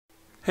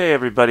Hey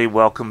everybody,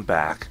 welcome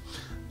back.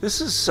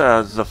 This is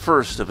the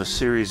first of a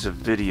series of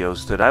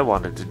videos that I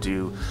wanted to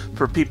do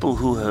for people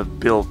who have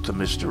built the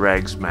Mr.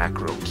 Eggs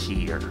macro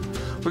keyer.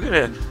 We're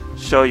going to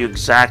show you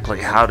exactly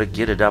how to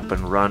get it up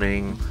and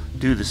running,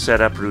 do the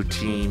setup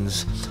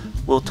routines.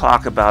 We'll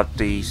talk about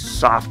the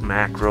soft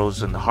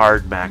macros and the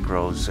hard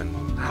macros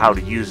and how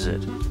to use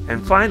it.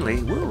 And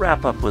finally, we'll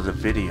wrap up with a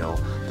video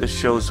that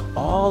shows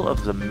all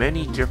of the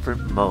many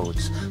different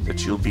modes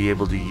that you'll be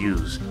able to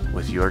use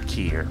with your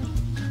keyer.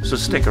 So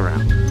stick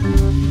around.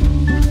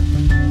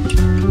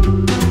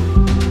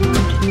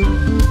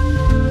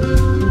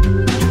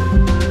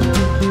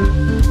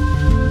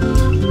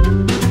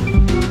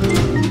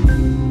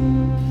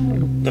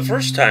 The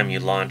first time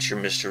you launch your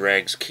Mr.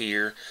 Eggs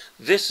keyer,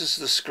 this is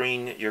the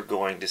screen that you're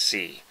going to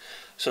see.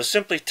 So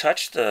simply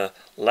touch the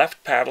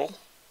left paddle,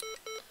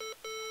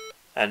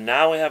 and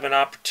now we have an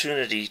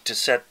opportunity to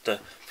set the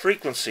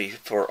frequency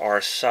for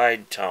our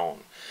side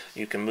tone.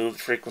 You can move the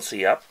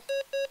frequency up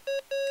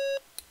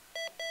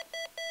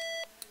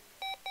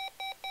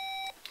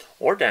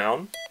or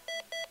down.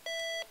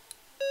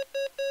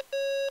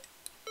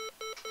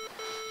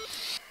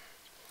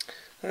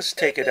 Let's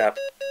take it up.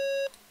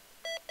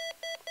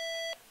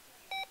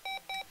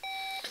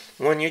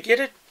 When you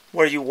get it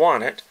where you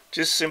want it,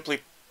 just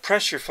simply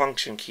press your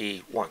function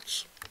key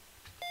once.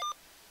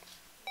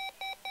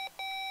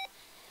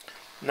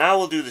 Now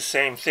we'll do the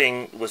same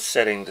thing with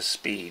setting the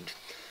speed.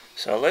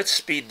 So let's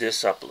speed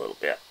this up a little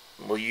bit.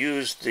 We'll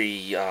use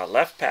the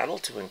left paddle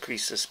to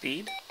increase the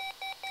speed.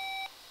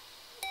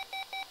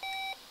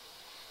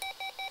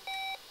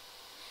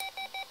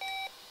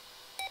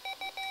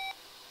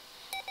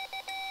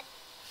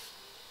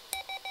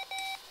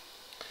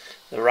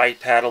 The right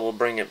paddle will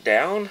bring it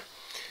down,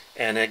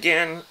 and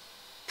again,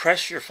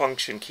 press your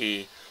function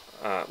key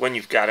when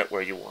you've got it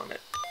where you want it.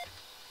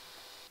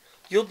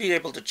 You'll be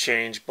able to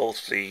change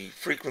both the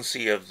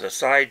frequency of the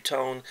side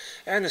tone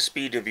and the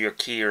speed of your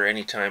keyer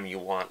anytime you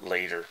want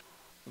later.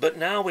 But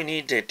now we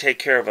need to take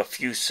care of a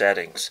few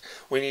settings.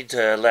 We need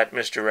to let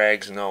Mr.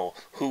 Eggs know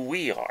who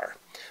we are.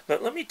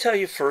 But let me tell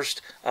you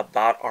first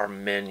about our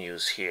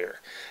menus here.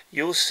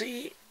 You'll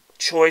see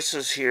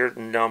choices here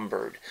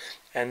numbered.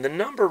 And the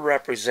number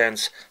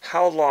represents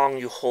how long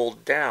you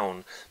hold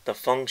down the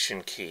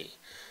function key.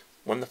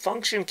 When the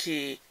function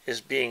key is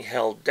being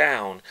held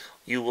down,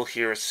 you will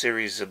hear a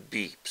series of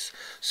beeps.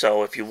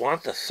 So if you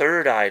want the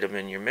third item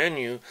in your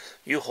menu,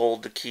 you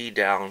hold the key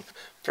down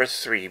for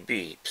 3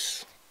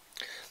 beeps.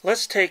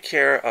 Let's take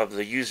care of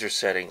the user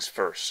settings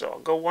first. So I'll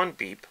go 1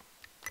 beep.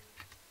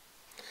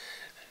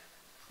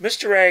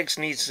 Mr. Eggs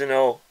needs to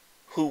know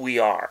who we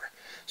are.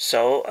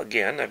 So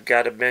again, I've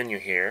got a menu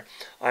here.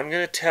 I'm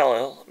going to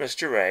tell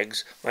Mr.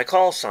 Eggs my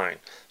call sign.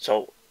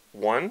 So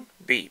 1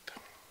 beep.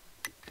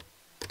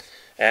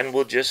 And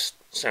we'll just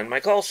send my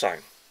call sign.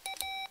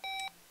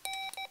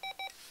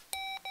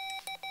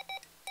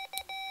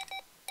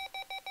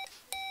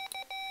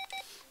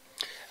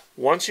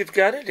 Once you've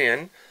got it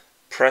in,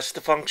 press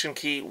the function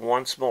key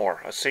once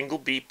more. A single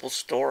beep will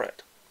store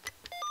it.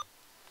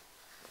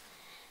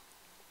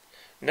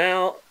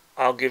 Now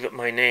I'll give it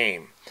my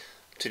name.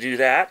 To do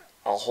that,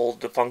 I'll hold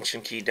the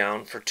function key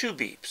down for 2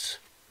 beeps.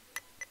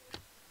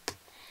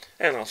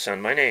 And I'll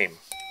send my name.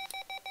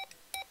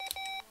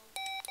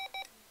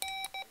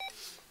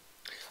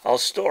 I'll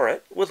store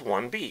it with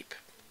 1 beep.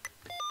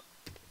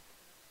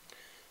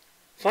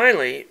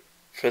 Finally,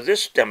 for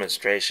this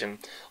demonstration,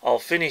 I'll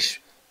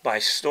finish by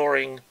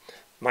storing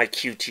my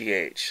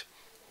QTH.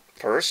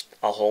 First,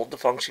 I'll hold the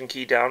function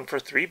key down for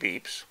 3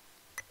 beeps,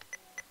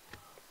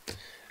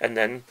 and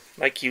then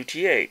my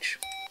QTH.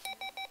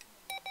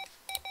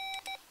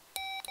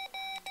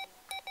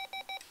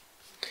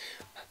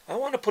 I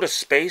want to put a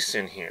space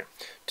in here.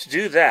 To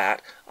do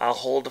that, I'll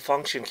hold the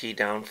function key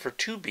down for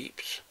 2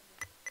 beeps.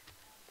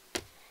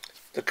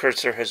 The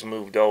cursor has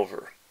moved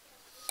over.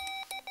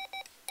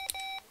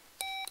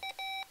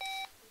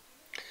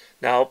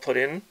 Now I'll put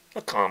in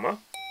a comma,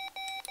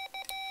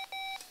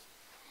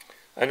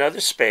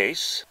 another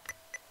space,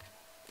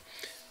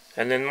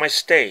 and then my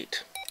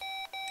state.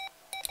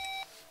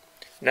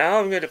 Now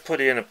I'm going to put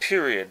in a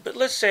period, but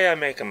let's say I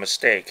make a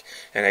mistake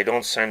and I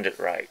don't send it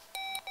right.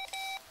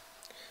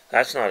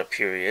 That's not a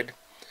period.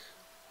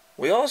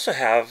 We also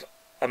have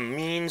a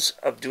means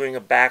of doing a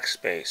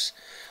backspace.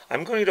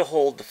 I'm going to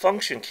hold the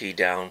function key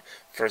down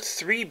for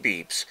 3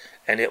 beeps,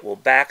 and it will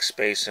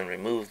backspace and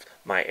remove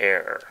my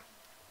error.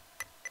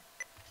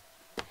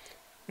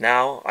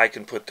 Now I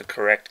can put the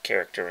correct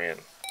character in.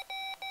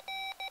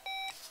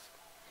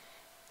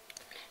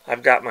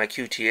 I've got my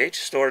QTH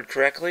stored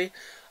correctly.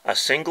 A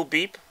single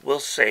beep will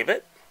save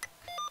it.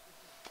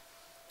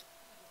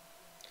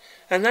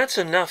 And that's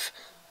enough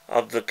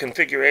of the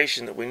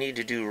configuration that we need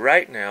to do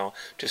right now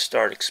to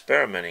start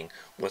experimenting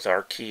with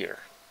our keyer.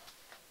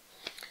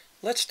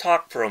 Let's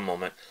talk for a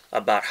moment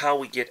about how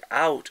we get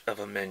out of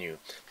a menu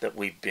that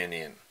we've been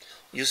in.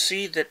 You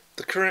see that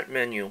the current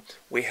menu,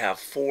 we have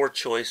 4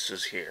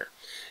 choices here.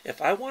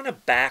 If I want to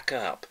back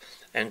up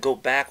and go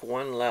back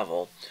 1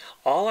 level,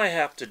 All I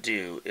have to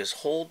do is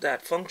hold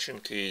that function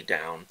key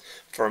down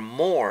for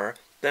more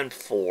than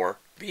 4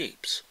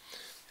 beeps.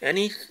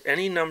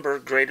 Any number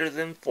greater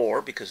than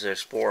 4, because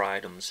there's 4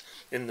 items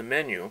in the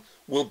menu,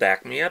 will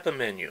back me up a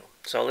menu.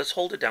 So let's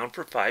hold it down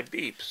for 5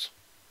 beeps.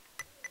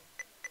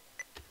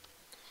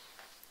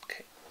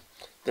 Okay.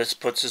 This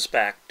puts us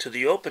back to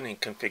the opening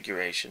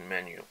configuration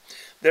menu.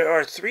 There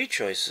are 3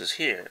 choices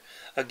here.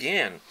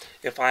 Again,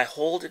 if I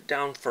hold it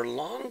down for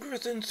longer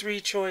than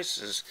 3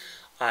 choices,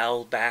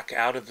 I'll back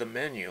out of the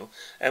menu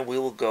and we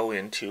will go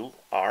into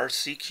our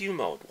CQ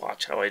mode.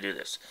 Watch how I do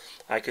this.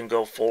 I can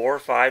go 4 or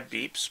 5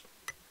 beeps.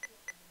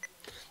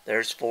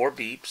 There's 4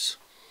 beeps.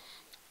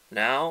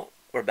 Now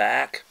we're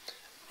back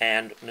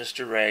and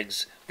Mr.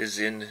 Regs is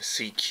in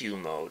CQ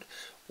mode.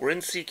 We're in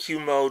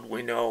CQ mode,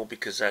 we know,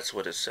 because that's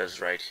what it says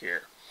right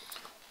here.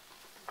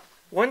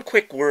 One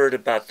quick word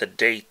about the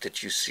date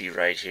that you see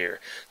right here.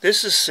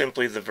 This is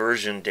simply the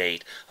version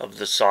date of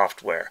the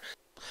software.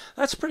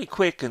 That's pretty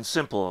quick and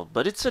simple,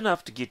 but it's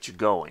enough to get you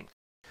going.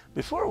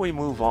 Before we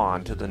move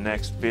on to the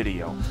next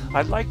video,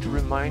 I'd like to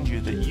remind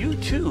you that you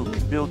too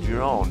can build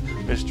your own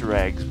Mr.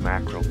 Eggs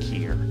macro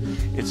keyer.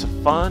 It's a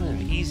fun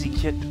and easy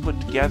kit to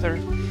put together.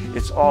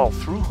 It's all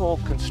through-hole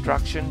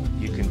construction.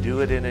 You can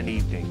do it in an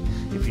evening.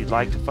 If you'd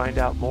like to find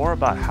out more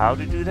about how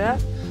to do that,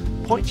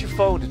 point your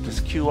phone at this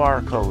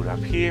QR code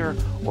up here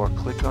or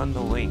click on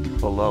the link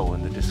below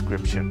in the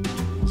description.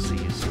 We'll see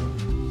you soon.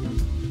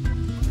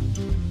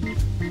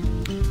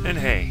 And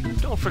hey,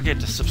 don't forget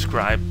to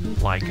subscribe,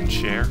 like, and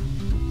share.